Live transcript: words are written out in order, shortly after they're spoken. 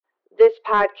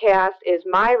podcast is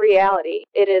my reality.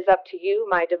 It is up to you,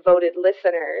 my devoted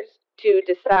listeners, to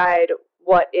decide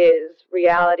what is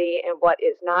reality and what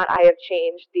is not. I have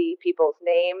changed the people's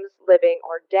names, living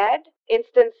or dead,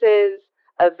 instances,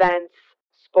 events,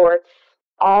 sports,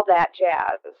 all that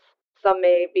jazz. Some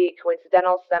may be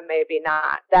coincidental, some may be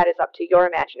not. That is up to your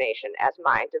imagination as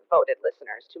my devoted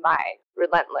listeners to my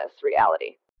relentless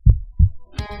reality.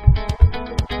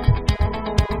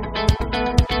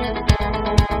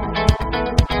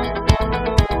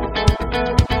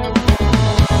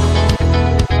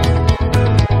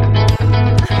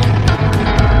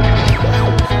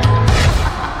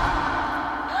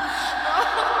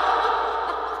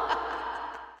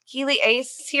 Keely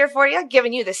Ace here for you,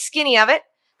 giving you the skinny of it,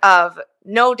 of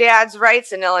no dad's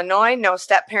rights in Illinois, no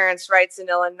step-parents' rights in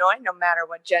Illinois, no matter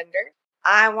what gender.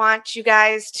 I want you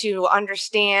guys to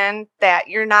understand that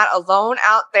you're not alone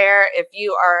out there if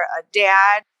you are a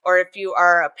dad or if you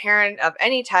are a parent of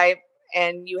any type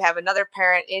and you have another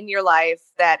parent in your life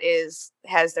that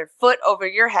has their foot over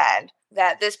your head.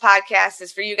 That this podcast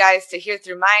is for you guys to hear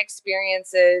through my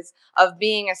experiences of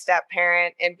being a step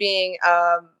parent and being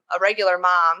a regular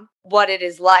mom, what it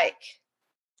is like,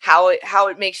 how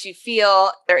it makes you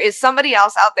feel. There is somebody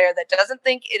else out there that doesn't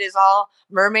think it is all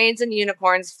mermaids and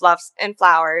unicorns, fluffs and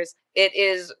flowers. It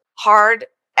is hard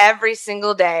every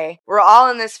single day. We're all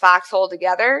in this foxhole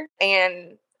together,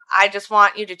 and I just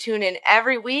want you to tune in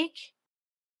every week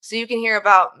so you can hear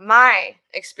about my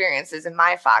experiences in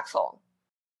my foxhole.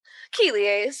 Keely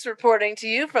Ace reporting to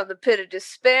you from the pit of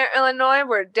despair, Illinois,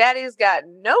 where daddy's got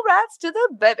no rights to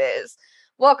the babies.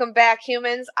 Welcome back,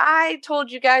 humans. I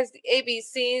told you guys the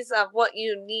ABCs of what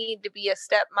you need to be a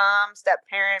stepmom,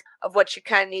 step-parent, of what you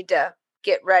kind of need to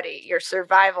get ready, your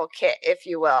survival kit, if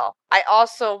you will. I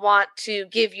also want to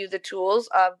give you the tools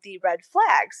of the red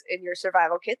flags in your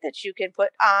survival kit that you can put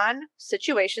on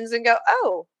situations and go,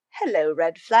 oh, hello,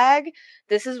 red flag.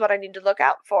 This is what I need to look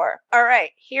out for. All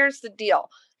right, here's the deal.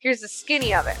 Here's the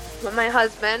skinny of it. When my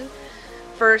husband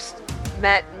first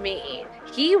met me,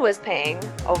 he was paying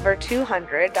over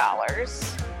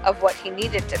 $200 of what he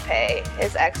needed to pay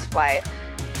his ex-wife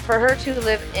for her to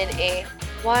live in a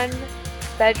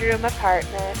one-bedroom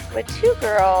apartment with two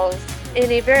girls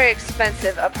in a very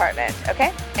expensive apartment,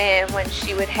 okay? And when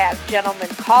she would have gentlemen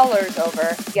callers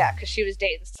over, because she was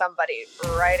dating somebody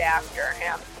right after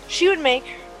him, she would make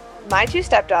my two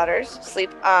stepdaughters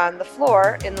sleep on the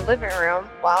floor in the living room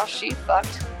while she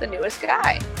fucked the newest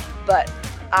guy. But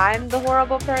I'm the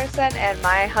horrible person and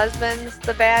my husband's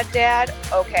the bad dad.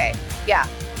 Okay, yeah,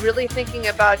 really thinking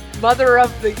about mother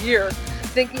of the year,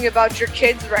 thinking about your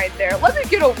kids right there. Let me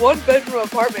get a one-bedroom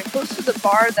apartment close to the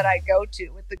bar that I go to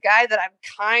with the guy that I'm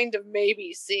kind of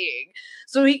maybe seeing,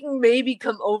 so he can maybe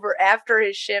come over after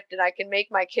his shift and I can make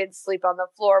my kids sleep on the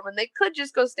floor when they could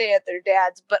just go stay at their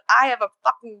dad's, but I have a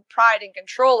fucking pride and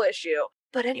control issue.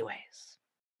 But anyways,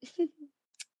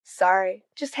 sorry,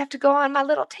 just have to go on my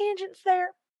little tangents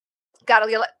there. Gotta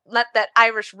let that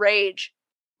Irish rage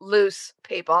loose,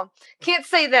 people. Can't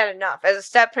say that enough. As a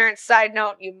step-parent side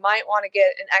note, you might want to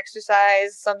get an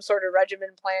exercise, some sort of regimen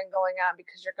plan going on,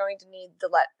 because you're going to need to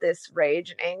let this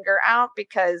rage and anger out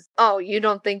because, oh, you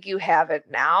don't think you have it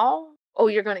now? Oh,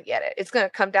 you're going to get it. It's going to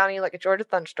come down on you like a Georgia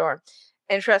thunderstorm.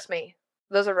 And trust me,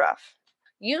 those are rough.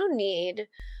 You need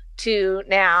to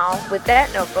now, with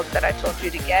that notebook that I told you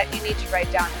to get, you need to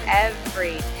write down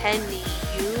every penny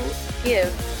you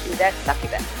give to that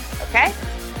succubus, okay?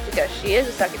 Because she is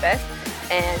a succubus,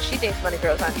 and she thinks money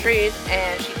grows on trees,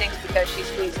 and she thinks because she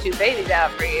squeezed two babies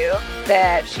out for you,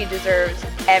 that she deserves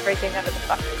everything under the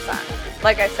fucking sun.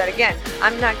 Like I said again,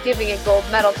 I'm not giving a gold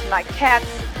medal to my cats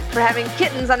for having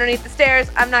kittens underneath the stairs.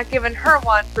 I'm not giving her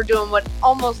one for doing what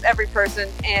almost every person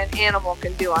and animal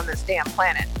can do on this damn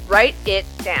planet. Write it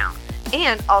down.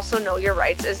 And also know your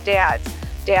rights as dads.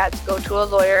 Dads, go to a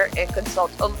lawyer and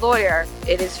consult a lawyer.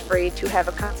 It is free to have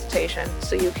a consultation,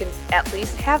 so you can at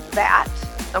least have that,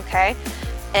 okay?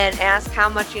 And ask how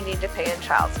much you need to pay in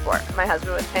child support. My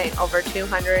husband was paying over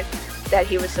 $200 that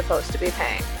he was supposed to be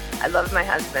paying. I love my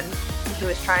husband. He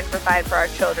was trying to provide for our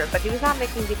children, but he was not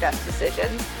making the best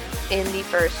decisions in the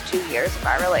first 2 years of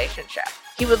our relationship.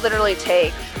 He would literally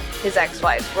take his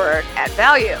ex-wife's word at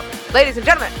value. Ladies and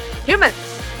gentlemen, humans,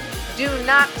 do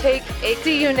not take a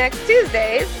see you next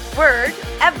Tuesday's word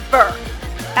ever.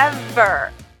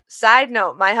 Ever. Side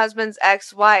note, my husband's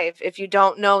ex-wife, if you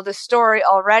don't know the story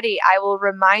already, I will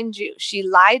remind you. She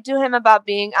lied to him about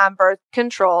being on birth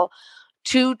control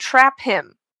to trap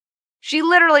him. She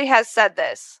literally has said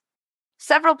this.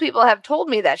 Several people have told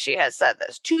me that she has said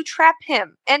this. To trap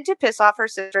him and to piss off her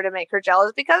sister to make her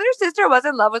jealous because her sister was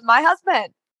in love with my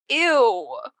husband.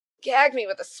 Ew. Gag me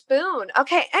with a spoon.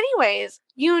 Okay, anyways,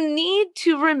 you need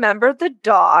to remember the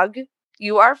dog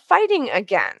you are fighting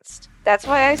against. That's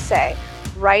why I say,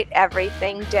 write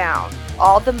everything down.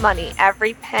 All the money,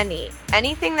 every penny,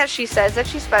 anything that she says that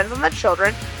she spends on the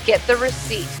children, get the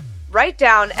receipt. Write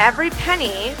down every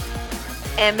penny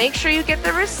and make sure you get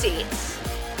the receipts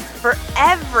for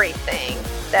everything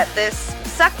that this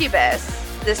succubus,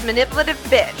 this manipulative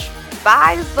bitch,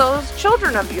 buys those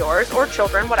children of yours, or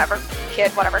children, whatever, kid,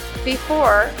 whatever,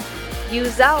 before you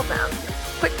Zelle them,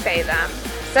 quick pay them,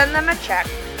 send them a check,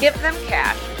 give them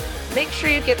cash. Make sure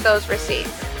you get those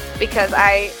receipts, because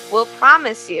I will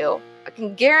promise you, I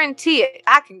can guarantee it,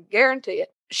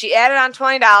 she added on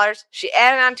 $20, she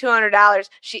added on $200,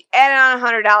 she added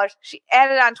on $100, she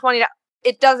added on $20.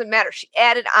 It doesn't matter. She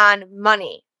added on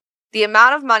money. The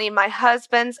amount of money my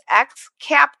husband's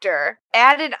ex-captor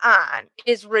added on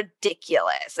is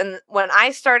ridiculous. And when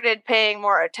I started paying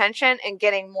more attention and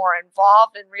getting more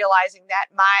involved and realizing that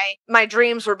my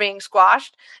dreams were being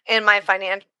squashed and my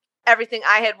everything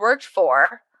I had worked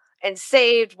for and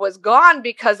saved was gone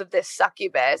because of this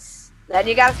succubus, then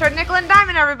you gotta start nickel and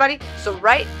diming, everybody. So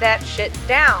write that shit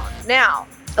down. Now,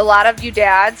 a lot of you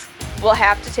dads will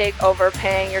have to take over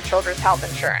paying your children's health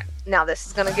insurance. Now, this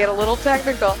is going to get a little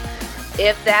technical.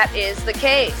 If that is the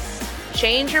case,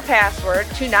 change your password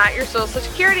to not your social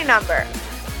security number.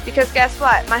 Because guess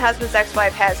what? My husband's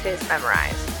ex-wife has his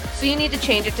memorized. So you need to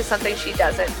change it to something she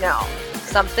doesn't know.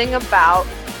 Something about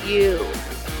you.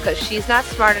 Because she's not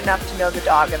smart enough to know the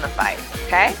dog in the fight.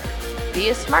 Okay? Be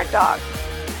a smart dog.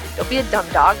 Don't be a dumb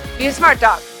dog. Be a smart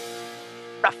dog.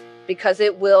 Rough. Because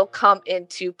it will come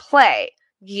into play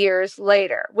years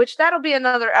later, which that'll be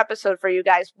another episode for you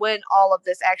guys when all of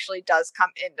this actually does come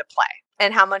into play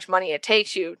and how much money it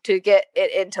takes you to get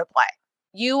it into play.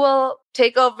 You will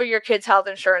take over your kids' health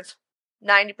insurance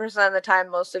 90% of the time.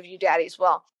 Most of you daddies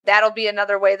will. That'll be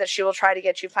another way that she will try to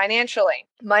get you financially.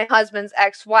 My husband's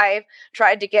ex-wife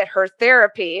tried to get her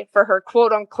therapy for her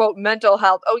quote-unquote mental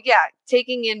health. Oh yeah,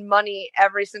 taking in money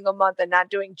every single month and not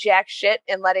doing jack shit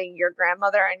and letting your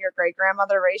grandmother and your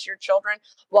great-grandmother raise your children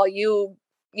while you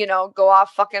go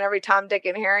off fucking every Tom, Dick,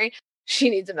 and Harry. She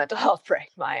needs a mental health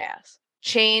break, my ass.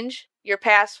 Change your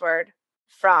password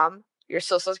from your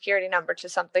social security number to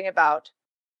something about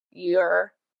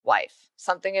your wife,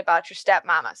 something about your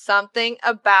stepmama, something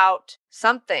about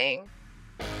something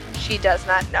she does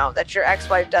not know, that your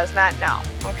ex-wife does not know,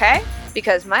 okay?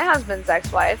 Because my husband's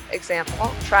ex-wife, example,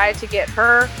 tried to get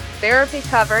her therapy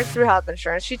covered through health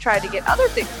insurance. She tried to get other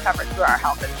things covered through our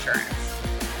health insurance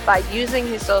by using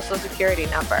his social security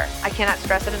number. I cannot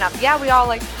stress it enough. Yeah, we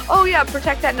all oh yeah,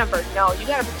 protect that number. No, you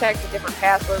gotta protect a different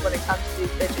password when it comes to these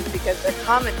bitches, because they're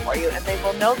coming for you and they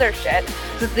will know their shit.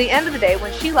 So at the end of the day,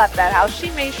 when she left that house,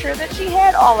 she made sure that she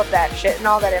had all of that shit and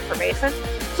all that information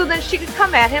so then she could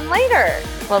come at him later.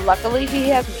 Well, luckily he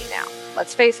has me now.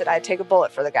 Let's face it, I'd take a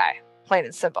bullet for the guy. Plain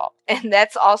and simple. And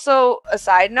that's also a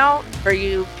side note for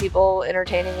you people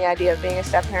entertaining the idea of being a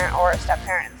step-parent or a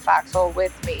step-parent in the foxhole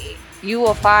with me. You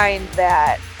will find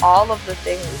that all of the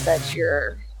things that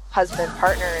your husband,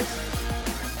 partner's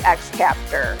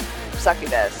ex-captor,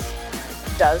 succubus,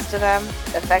 does to them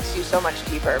affects you so much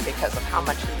deeper because of how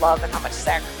much love and how much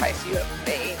sacrifice you have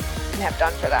made and have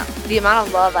done for them. The amount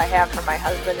of love I have for my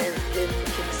husband is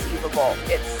inconceivable.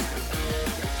 It's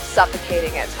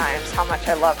suffocating at times how much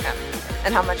I love him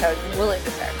and how much I was willing to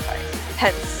sacrifice.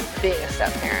 Hence, being a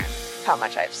step-parent. How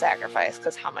much I've sacrificed,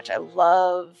 because how much I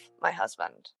love my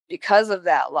husband. Because of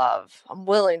that love, I'm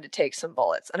willing to take some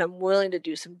bullets and I'm willing to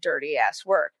do some dirty ass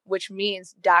work, which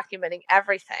means documenting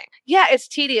everything. Yeah, it's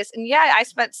tedious. And yeah, I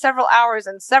spent several hours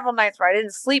and several nights where I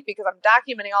didn't sleep because I'm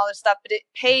documenting all this stuff, but it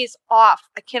pays off.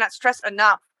 I cannot stress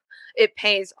enough. It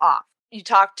pays off. You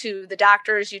talk to the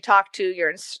doctors, you talk to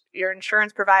your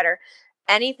insurance provider.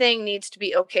 Anything needs to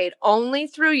be okayed only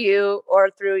through you or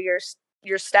through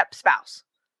your step spouse.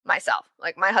 Myself,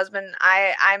 like my husband,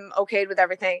 I'm okay with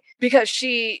everything because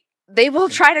they will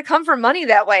try to come for money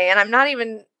that way, and I'm not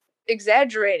even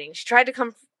exaggerating. She tried to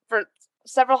come for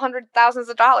several $100,000s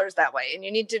of dollars that way, and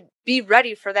you need to be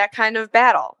ready for that kind of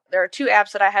battle. There are 2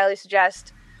 apps that I highly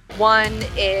suggest. One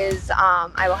is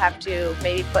I will have to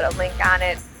maybe put a link on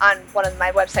it on one of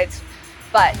my websites,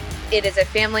 but it is a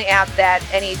family app that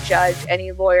any judge,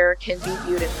 any lawyer can be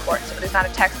viewed in court. So it is not a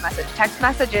text message. Text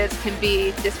messages can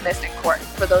be dismissed in court,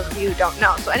 for those of you who don't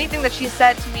know. So anything that she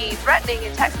said to me threatening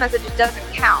in text messages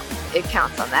doesn't count. It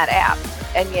counts on that app.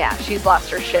 And yeah, she's lost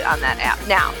her shit on that app.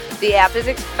 Now, the app is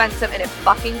expensive and it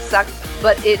fucking sucks,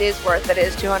 but it is worth it. It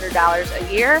is $200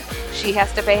 a year. She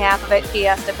has to pay half of it. He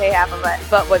has to pay half of it.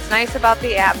 But what's nice about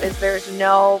the app is there's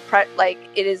no,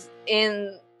 it is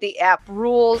in the app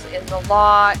rules in the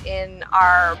law, in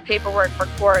our paperwork for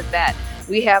court, that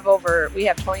we have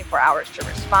 24 hours to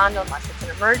respond unless it's an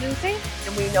emergency.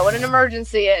 And we know what an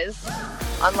emergency is.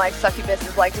 Unlike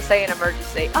succubuses like to say an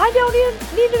emergency. I don't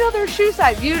even need to know their shoe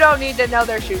size. You don't need to know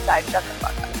their shoe size. Shut the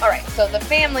fuck up. All right, so the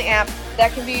family app,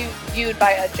 that can be viewed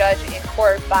by a judge in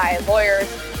court, by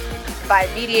lawyers, by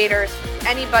mediators.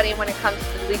 Anybody, when it comes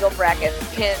to legal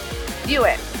brackets, can view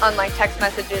it. Unlike text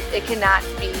messages, it cannot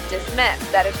be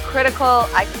dismissed. That is critical.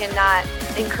 I cannot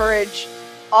encourage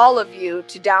all of you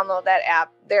to download that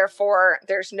app. Therefore,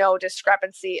 there's no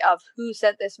discrepancy of who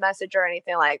sent this message or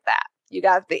anything like that. You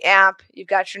got the app, you've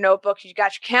got your notebook, you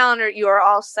got your calendar, you are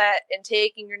all set in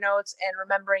taking your notes and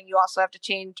remembering you also have to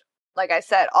change, like I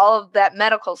said, all of that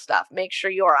medical stuff. Make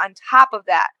sure you are on top of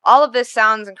that. All of this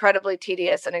sounds incredibly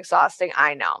tedious and exhausting,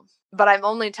 I know. But I'm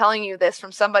only telling you this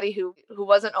from somebody who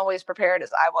wasn't always prepared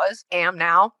as I am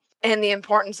now, and the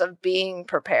importance of being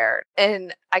prepared.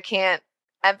 And I can't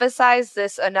emphasize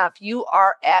this enough. You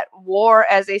are at war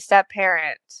as a step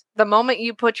parent. The moment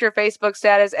you put your Facebook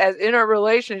status as in a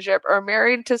relationship or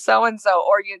married to so-and-so,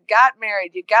 or you got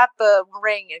married, you got the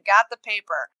ring, you got the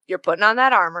paper, you're putting on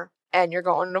that armor and you're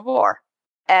going to war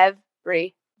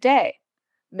every day.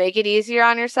 Make it easier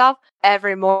on yourself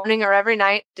every morning or every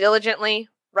night. Diligently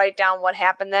write down what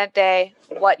happened that day,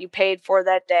 what you paid for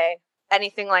that day,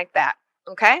 anything like that.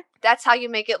 Okay? That's how you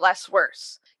make it less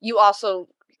worse. You also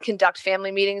conduct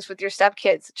family meetings with your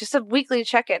stepkids. Just a weekly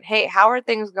check-in. Hey, how are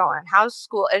things going? How's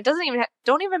school? And it doesn't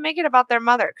don't even make it about their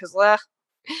mother, because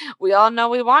we all know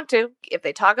we want to. If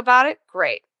they talk about it,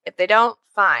 great. If they don't,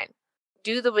 fine.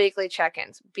 Do the weekly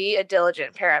check-ins. Be a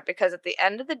diligent parent, because at the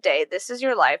end of the day, this is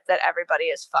your life that everybody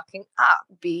is fucking up.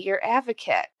 Be your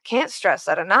advocate. Can't stress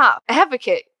that enough.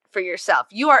 Advocate for yourself.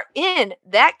 You are in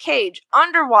that cage,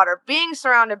 underwater, being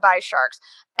surrounded by sharks.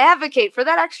 Advocate for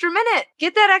that extra minute.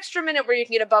 Get that extra minute where you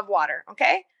can get above water,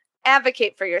 okay?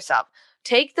 Advocate for yourself.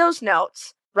 Take those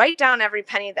notes. Write down every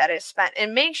penny that is spent,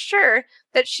 and make sure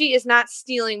that she is not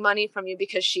stealing money from you,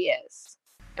 because she is.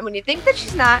 And when you think that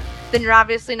she's not, then you're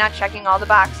obviously not checking all the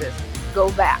boxes.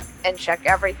 Go back and check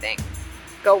everything.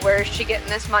 Go, where is she getting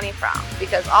this money from?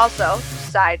 Because also,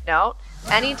 side note,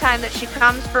 anytime that she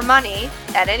comes for money,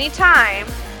 at any time,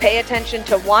 pay attention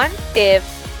to, one,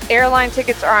 if airline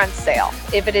tickets are on sale,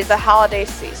 if it is a holiday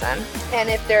season, and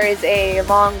if there is a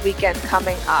long weekend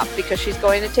coming up, because she's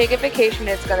going to take a vacation,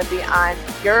 it's going to be on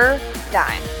your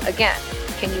dime. Again,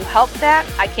 can you help that?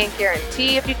 I can't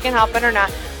guarantee if you can help it or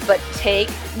not, but take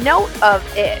note of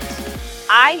it.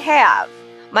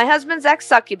 My husband's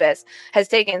ex-succubus has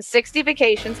taken 60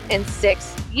 vacations in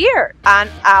 6 years on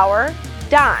our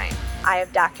dime. I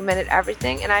have documented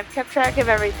everything, and I've kept track of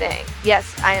everything.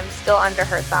 Yes, I am still under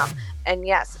her thumb. And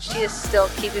yes, she is still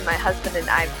keeping my husband and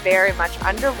I very much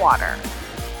underwater.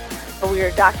 But we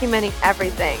are documenting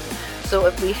everything. So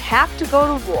if we have to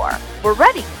go to war, we're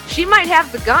ready. She might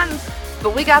have the guns,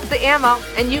 but we got the ammo,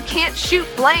 and you can't shoot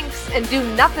blanks and do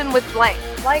nothing with blanks.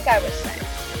 Like I was saying,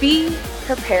 be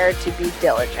prepared to be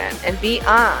diligent and be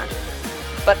on.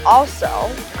 But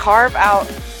also, carve out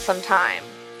some time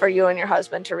for you and your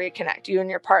husband to reconnect, you and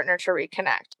your partner to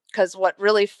reconnect. Because what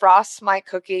really frosts my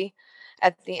cookie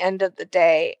at the end of the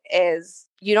day is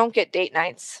you don't get date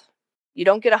nights. You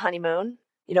don't get a honeymoon.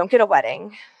 You don't get a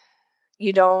wedding.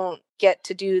 You don't get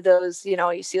to do those,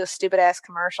 you see those stupid ass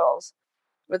commercials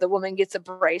where the woman gets a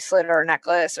bracelet or a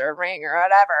necklace or a ring or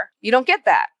whatever. You don't get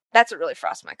that. That's what really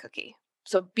frosts my cookie.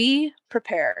 So be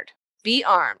prepared. Be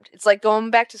armed. It's like going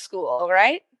back to school, all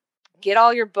right? Get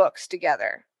all your books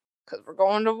together, because we're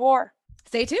going to war.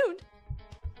 Stay tuned.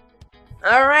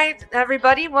 All right,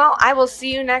 everybody. Well, I will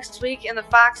see you next week in the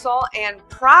foxhole, and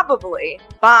probably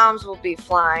bombs will be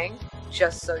flying,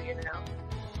 just so you know.